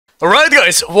Alright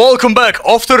guys, welcome back.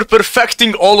 After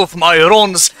perfecting all of my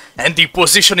runs and the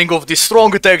positioning of the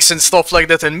strong attacks and stuff like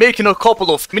that and making a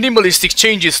couple of minimalistic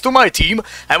changes to my team,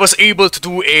 I was able to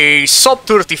do a sub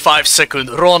 35-second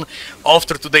run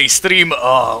after today's stream.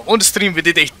 On the stream we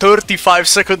did a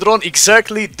 35-second run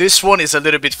exactly. This one is a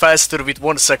little bit faster with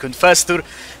 1 second faster.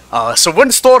 So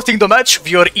when starting the match,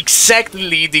 we are exactly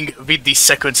leading with the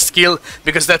second skill,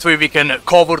 because that way we can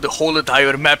cover the whole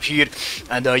entire map here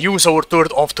and use our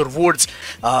third afterwards.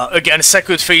 Again,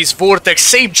 second phase Vortex,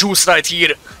 same juice right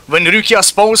here. When Rukia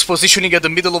spawns, positioning at the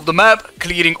middle of the map,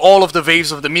 clearing all of the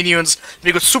waves of the minions.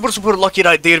 We got super lucky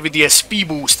right there with the SP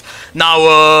boost.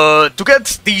 Now, to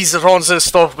get these runs and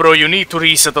stuff, bro, you need to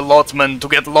reset a lot, man. To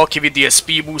get lucky with the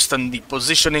SP boost and the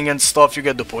positioning and stuff, you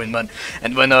get the point, man.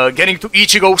 And when getting to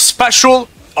Ichigo special,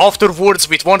 afterwards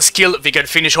with one skill we can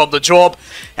finish up the job.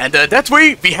 And that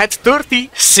way we had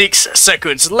 36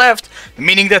 seconds left,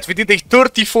 meaning that we did a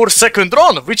 34-second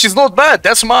run, which is not bad.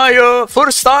 That's my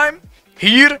first time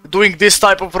here doing this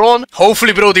type of run.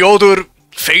 Hopefully, bro, the other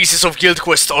phases of Guild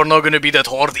Quest are not gonna be that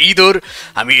hard either.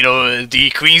 I mean,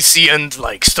 the Quincy and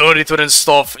like Stone Ritter and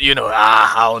stuff, you know,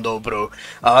 I don't know, bro.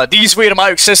 These were my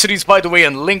accessories, by the way,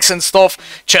 and links and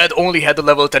stuff. Chad only had a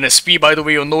level 10 SP, by the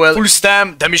way, on Noel. Full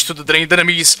stam, damage to the drained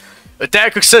enemies,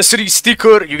 attack accessory,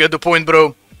 sticker, you get the point,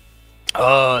 bro.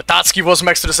 Tatsuki was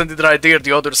Max Transcended right there,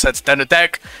 the others had 10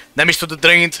 attack, damage to the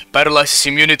drained, paralysis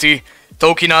immunity.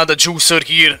 Tokina, the juicer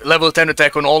here, level 10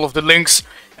 attack on all of the links.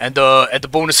 And at the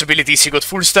bonus abilities, he got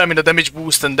full stamina damage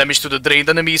boost and damage to the drained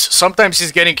enemies. Sometimes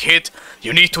he's getting hit,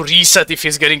 you need to reset if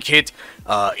he's getting hit.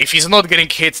 If he's not getting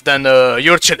hit, then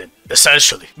you're chilling,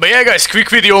 essentially. But yeah, guys, quick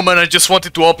video, man. I just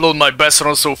wanted to upload my best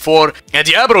run so far. And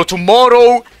yeah, bro,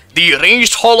 tomorrow the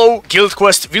Ranged Hollow Guild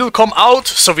Quest will come out,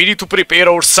 so we need to prepare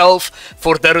ourselves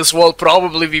for that as well.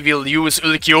 Probably we will use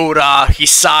Ulquiorra,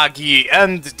 Hisagi,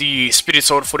 and the Spirit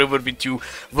Sword Forever With You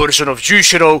version of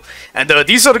Jushiro. And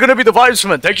these are gonna be the vibes,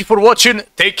 man. Thank you for watching,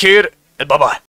 take care, and bye-bye.